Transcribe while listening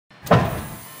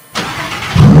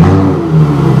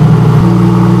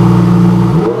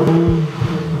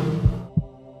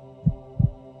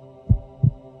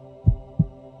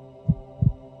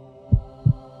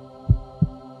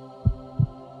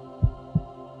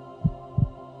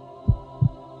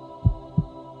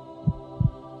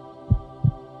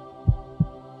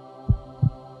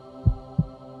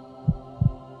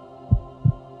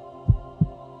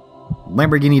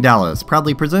Lamborghini Dallas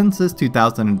proudly presents this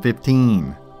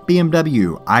 2015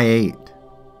 BMW i8.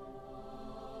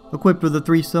 Equipped with a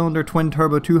 3-cylinder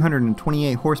twin-turbo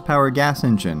 228 horsepower gas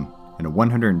engine and a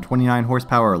 129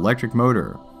 horsepower electric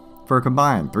motor for a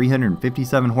combined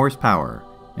 357 horsepower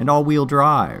and all-wheel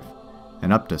drive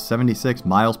and up to 76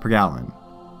 miles per gallon.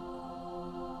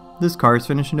 This car is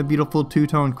finished in a beautiful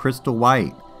two-tone crystal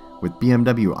white with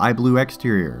BMW iBlue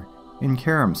exterior and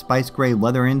Carum Spice Grey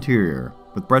leather interior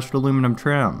with brushed aluminum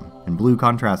trim and blue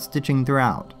contrast stitching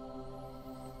throughout.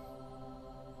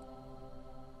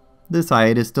 This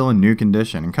i8 is still in new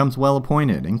condition and comes well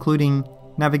appointed, including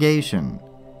navigation,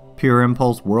 pure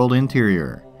impulse world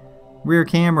interior, rear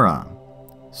camera,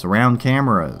 surround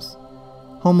cameras,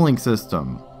 Homelink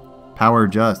system, power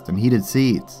adjust and heated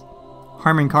seats,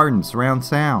 Harman Kardon surround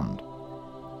sound,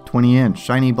 20-inch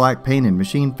shiny black painted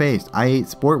machine-faced i8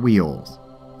 sport wheels,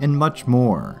 and much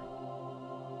more.